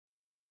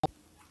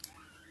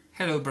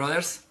Hello,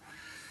 brothers.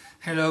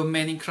 Hello,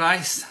 men in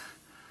Christ.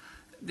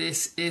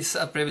 This is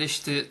a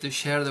privilege to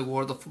share the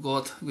Word of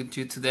God with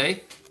you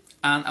today.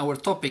 And our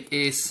topic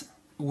is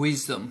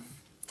wisdom.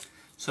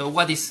 So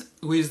what is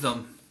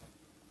wisdom?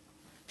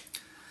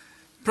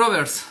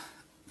 Proverbs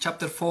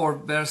chapter 4,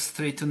 verse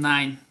 3 to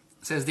 9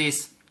 says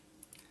this: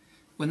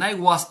 When I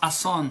was a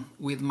son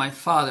with my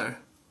father,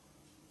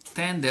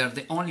 tender,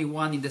 the only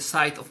one in the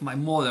sight of my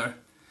mother,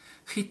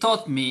 he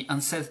taught me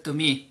and said to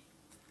me,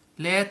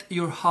 Let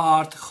your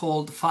heart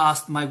hold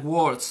fast my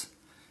words,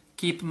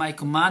 keep my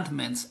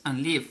commandments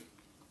and live.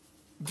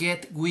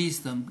 Get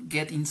wisdom,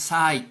 get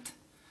insight.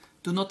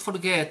 Do not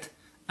forget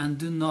and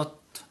do not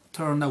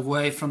turn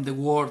away from the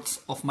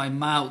words of my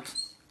mouth.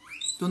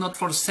 Do not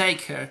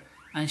forsake her,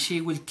 and she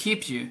will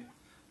keep you.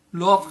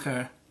 Love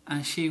her,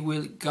 and she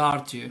will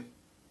guard you.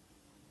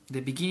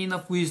 The beginning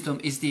of wisdom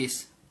is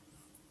this: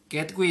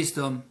 get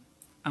wisdom,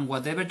 and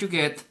whatever you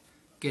get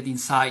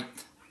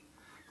insight.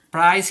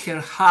 Prize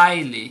her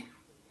highly,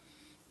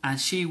 and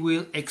she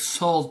will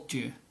exalt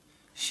you.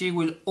 She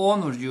will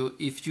honor you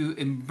if you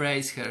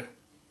embrace her.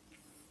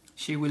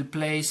 She will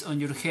place on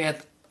your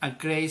head a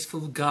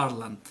graceful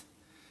garland.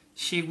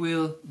 She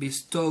will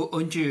bestow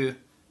on you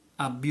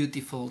a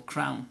beautiful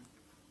crown.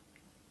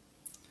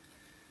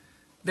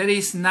 There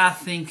is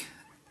nothing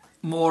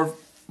more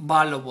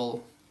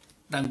valuable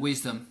than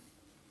wisdom.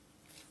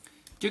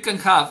 You can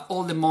have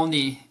all the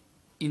money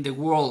in the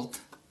world,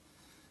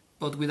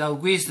 but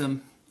without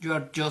wisdom, you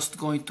are just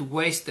going to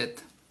waste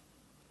it.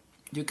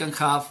 You can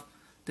have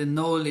the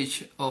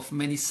knowledge of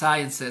many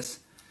sciences,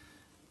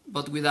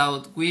 but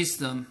without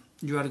wisdom,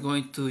 you are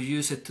going to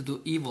use it to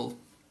do evil.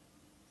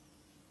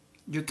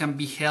 You can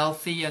be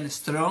healthy and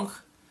strong,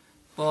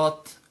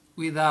 but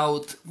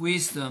without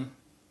wisdom,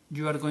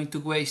 you are going to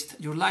waste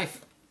your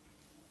life.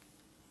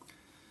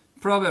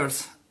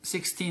 Proverbs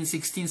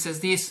 16:16 says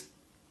this: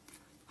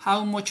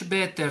 How much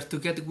better to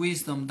get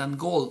wisdom than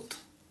gold,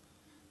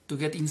 to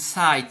get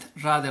insight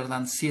rather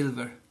than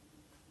silver.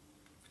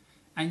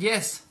 And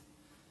yes,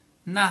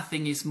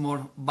 nothing is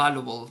more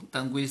valuable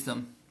than wisdom.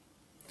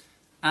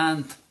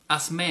 And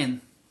as men,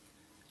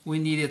 we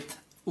need it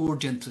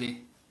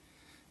urgently,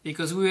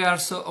 because we are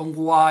so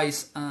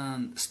unwise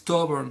and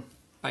stubborn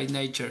by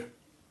nature.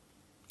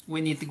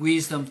 We need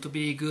wisdom to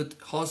be good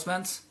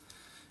husbands.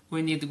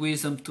 We need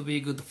wisdom to be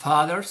good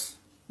fathers.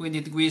 We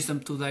need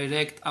wisdom to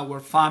direct our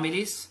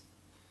families.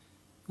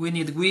 We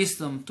need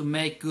wisdom to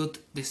make good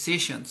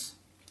decisions.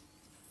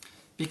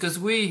 Because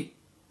we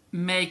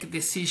make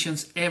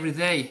decisions every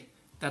day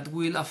that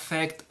will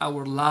affect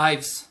our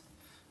lives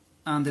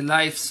and the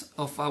lives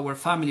of our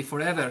family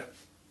forever.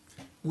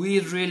 We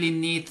really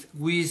need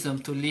wisdom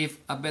to live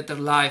a better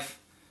life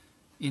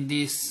in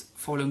this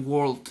fallen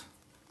world.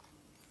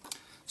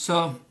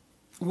 So,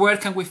 where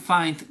can we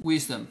find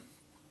wisdom?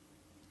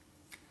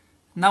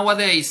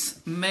 Nowadays,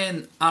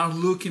 men are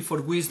looking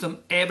for wisdom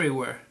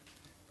everywhere,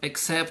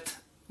 except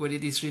where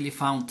it is really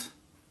found.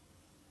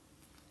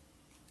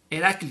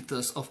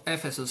 Heraclitus of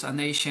Ephesus, an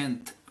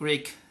ancient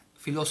Greek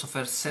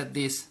philosopher, said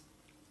this: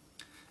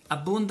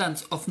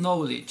 Abundance of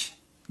knowledge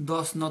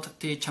does not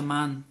teach a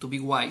man to be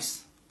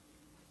wise.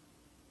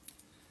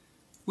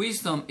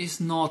 Wisdom is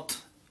not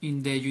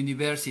in the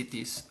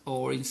universities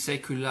or in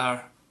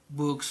secular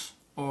books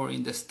or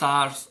in the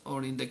stars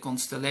or in the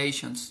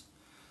constellations.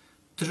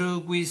 True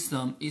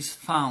wisdom is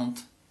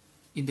found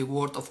in the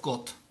Word of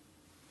God.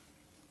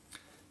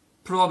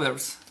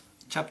 Proverbs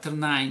chapter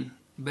 9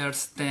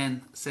 verse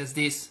 10 says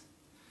this: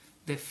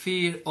 The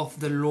fear of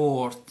the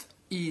Lord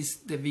is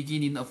the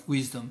beginning of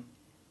wisdom.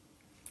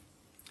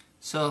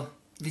 So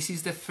this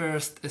is the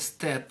first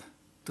step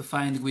to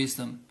find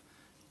wisdom.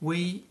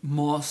 We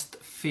must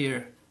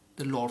fear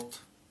the Lord.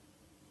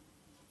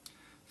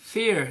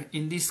 Fear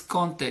in this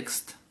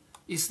context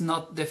is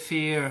not the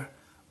fear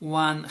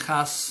one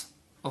has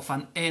of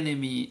an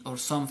enemy or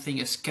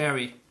something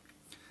scary.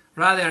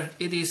 Rather,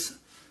 it is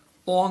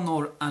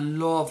honor and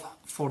love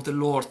for the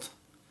Lord.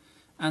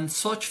 And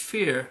such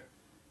fear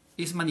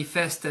is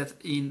manifested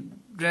in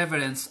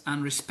reverence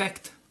and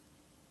respect.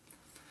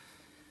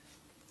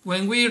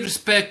 When we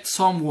respect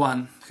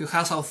someone who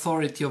has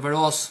authority over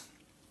us,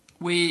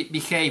 we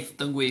behave,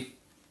 don't we?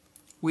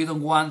 We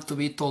don't want to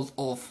be told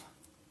off.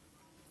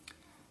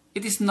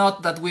 It is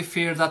not that we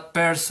fear that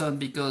person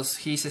because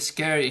he's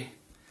scary.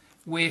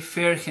 We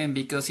fear him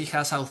because he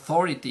has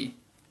authority,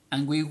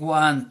 and we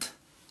want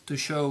to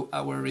show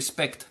our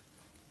respect.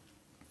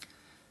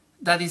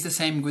 That is the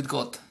same with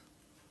God.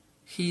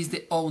 He is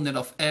the owner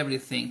of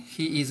everything.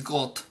 He is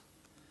God.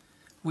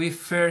 We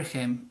fear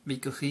him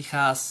because he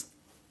has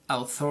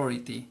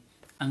authority,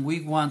 and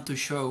we want to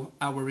show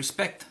our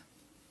respect.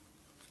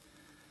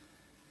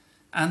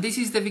 And this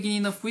is the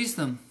beginning of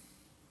wisdom.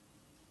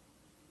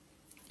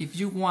 If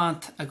you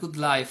want a good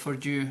life for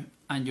you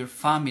and your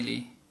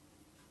family,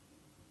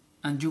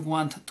 and you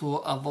want to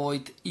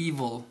avoid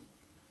evil,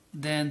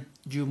 then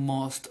you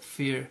must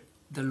fear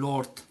the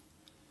Lord.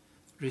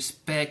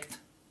 Respect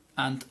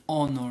and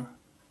honor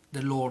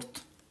the Lord.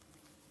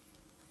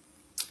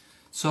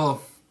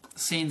 So,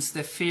 since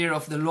the fear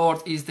of the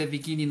Lord is the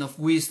beginning of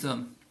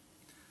wisdom,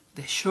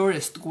 the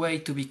surest way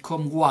to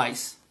become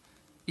wise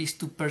is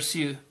to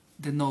pursue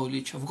the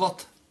knowledge of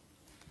God.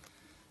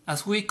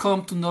 As we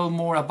come to know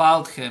more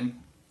about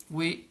Him,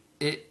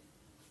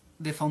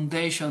 the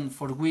foundation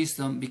for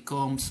wisdom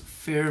becomes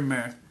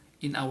firmer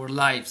in our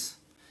lives,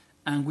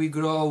 and we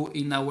grow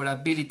in our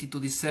ability to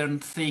discern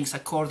things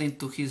according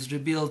to His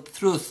revealed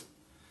truth,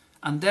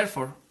 and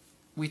therefore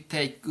we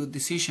take good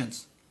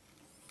decisions.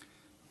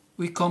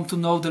 We come to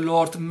know the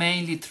Lord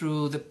mainly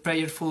through the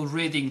prayerful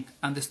reading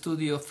and the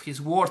study of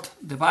His Word,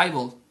 the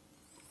Bible.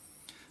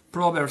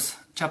 Proverbs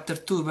chapter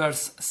 2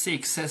 verse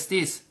 6 says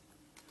this: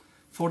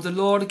 "For the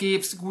Lord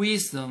gives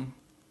wisdom,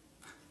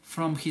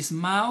 from His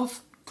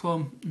mouth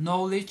come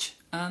knowledge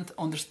and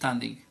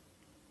understanding."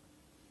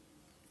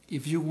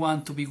 If you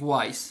want to be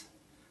wise,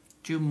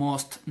 you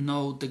must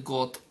know the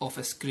God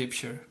of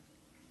Scripture.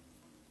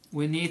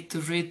 We need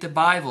to read the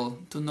Bible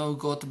to know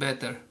God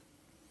better.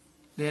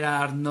 There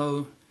are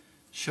no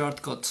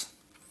shortcuts.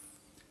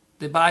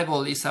 The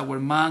Bible is our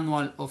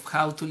manual of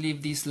how to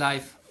live this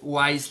life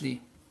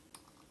wisely.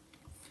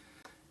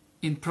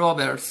 In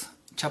Proverbs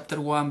chapter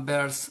 1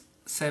 verse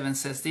 7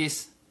 says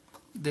this: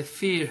 "The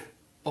fear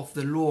of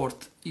the Lord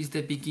is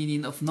the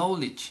beginning of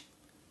knowledge,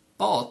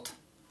 but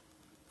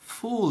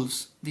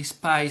fools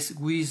despise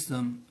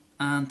wisdom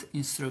and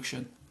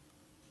instruction."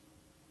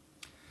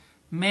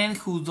 Men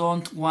who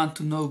don't want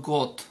to know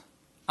God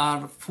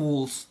are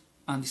fools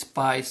and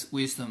despise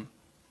wisdom.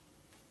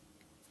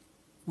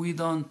 We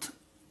don't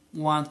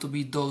want to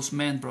be those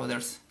men,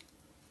 brothers.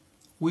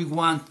 We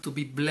want to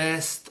be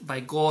blessed by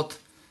God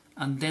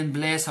and then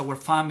bless our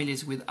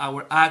families with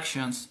our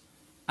actions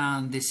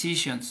and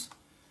decisions.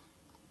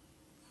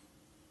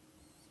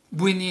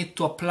 We need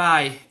to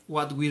apply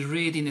what we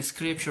read in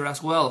Scripture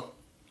as well.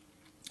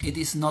 It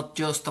is not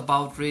just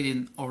about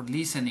reading or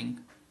listening.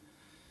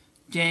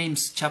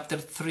 James chapter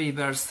 3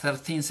 verse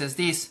 13 says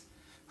this: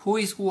 "Who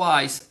is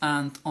wise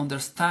and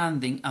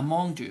understanding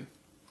among you?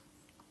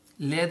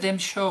 Let them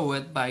show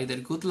it by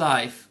their good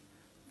life,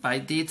 by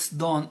deeds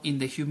done in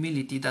the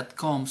humility that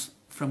comes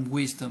from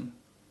wisdom."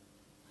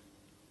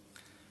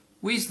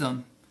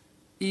 Wisdom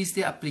is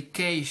the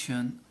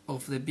application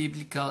of the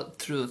biblical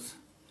truth.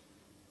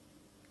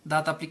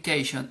 That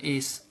application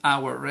is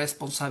our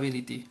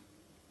responsibility.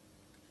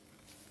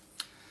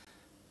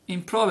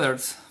 In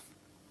Proverbs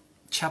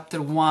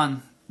chapter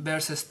 1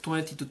 verses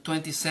 20 to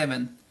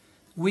 27,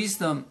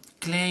 wisdom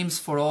claims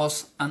for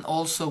us, and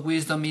also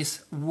wisdom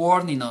is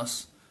warning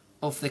us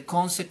of the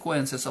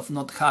consequences of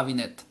not having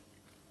it.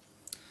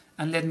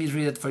 And let me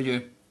read it for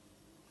you.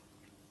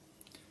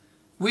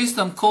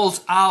 Wisdom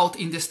calls out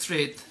in the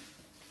street.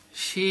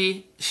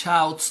 She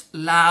shouts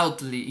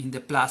loudly in the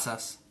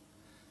plazas.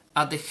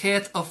 At the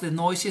head of the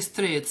noisy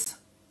streets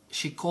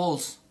she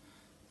calls.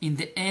 In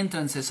the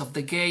entrances of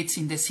the gates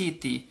in the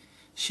city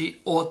she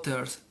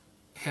utters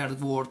her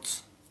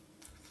words.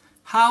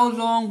 How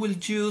long will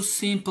you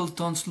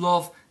simpletons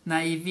love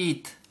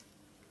naivete?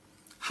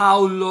 How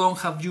long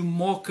have you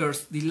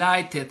mockers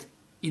delighted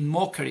in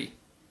mockery?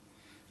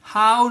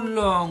 How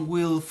long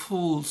will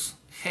fools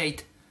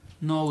hate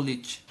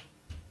knowledge?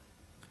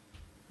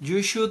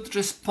 You should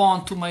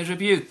respond to my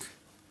rebuke.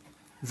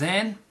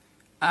 Then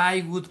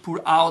I would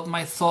pour out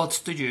my thoughts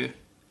to you.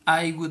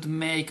 I would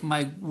make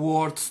my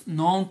words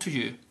known to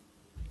you.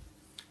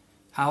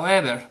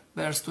 However,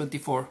 verse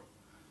 24,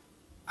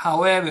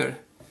 however,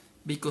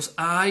 because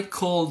I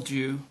called,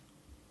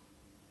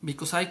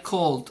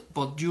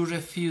 but you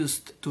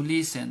refused to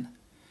listen,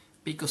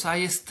 because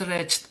I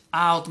stretched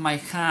out my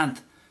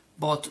hand,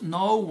 but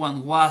no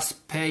one was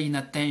paying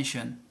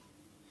attention,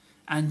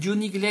 and you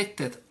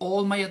neglected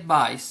all my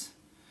advice,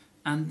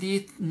 and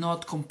did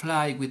not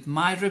comply with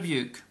my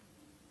rebuke.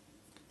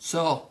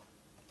 So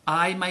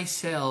I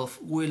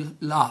myself will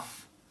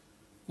laugh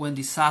when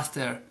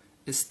disaster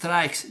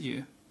strikes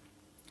you.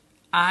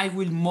 I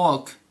will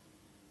mock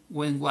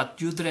when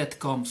what you dread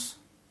comes.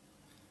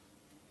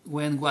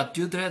 When what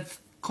you dread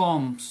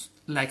comes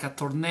like a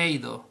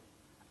tornado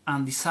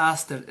and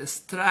disaster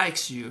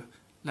strikes you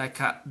like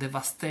a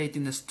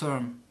devastating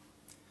storm.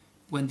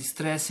 When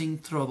distressing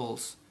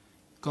troubles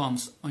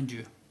comes on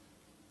you.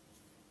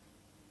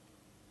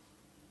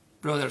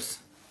 Brothers,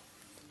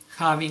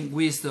 having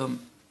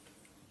wisdom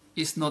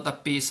is not a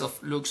piece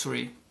of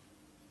luxury.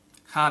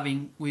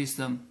 Having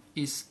wisdom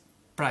is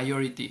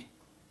priority.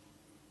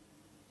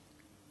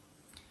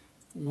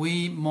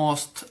 We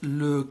must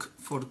look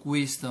for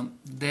wisdom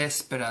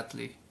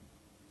desperately,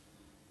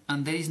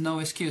 and there is no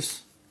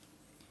excuse.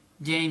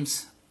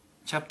 James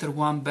chapter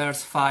 1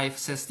 verse 5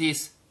 says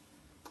this: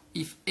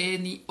 "If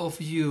any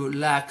of you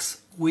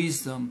lacks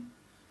wisdom,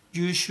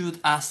 you should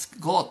ask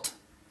God,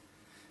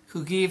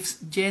 who gives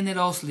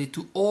generously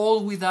to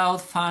all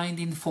without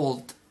finding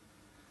fault,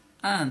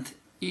 and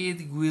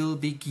it will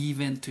be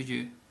given to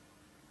you."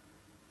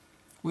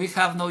 We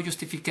have no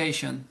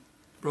justification,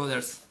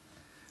 brothers.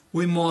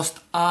 We must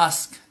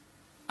ask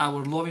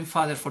our loving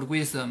Father for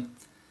wisdom,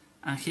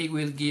 and He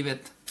will give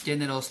it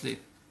generously.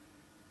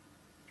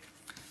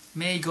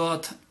 May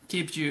God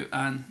keep you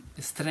and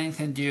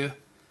strengthen you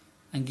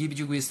and give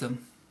you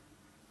wisdom.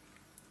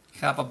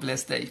 Have a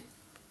blessed day.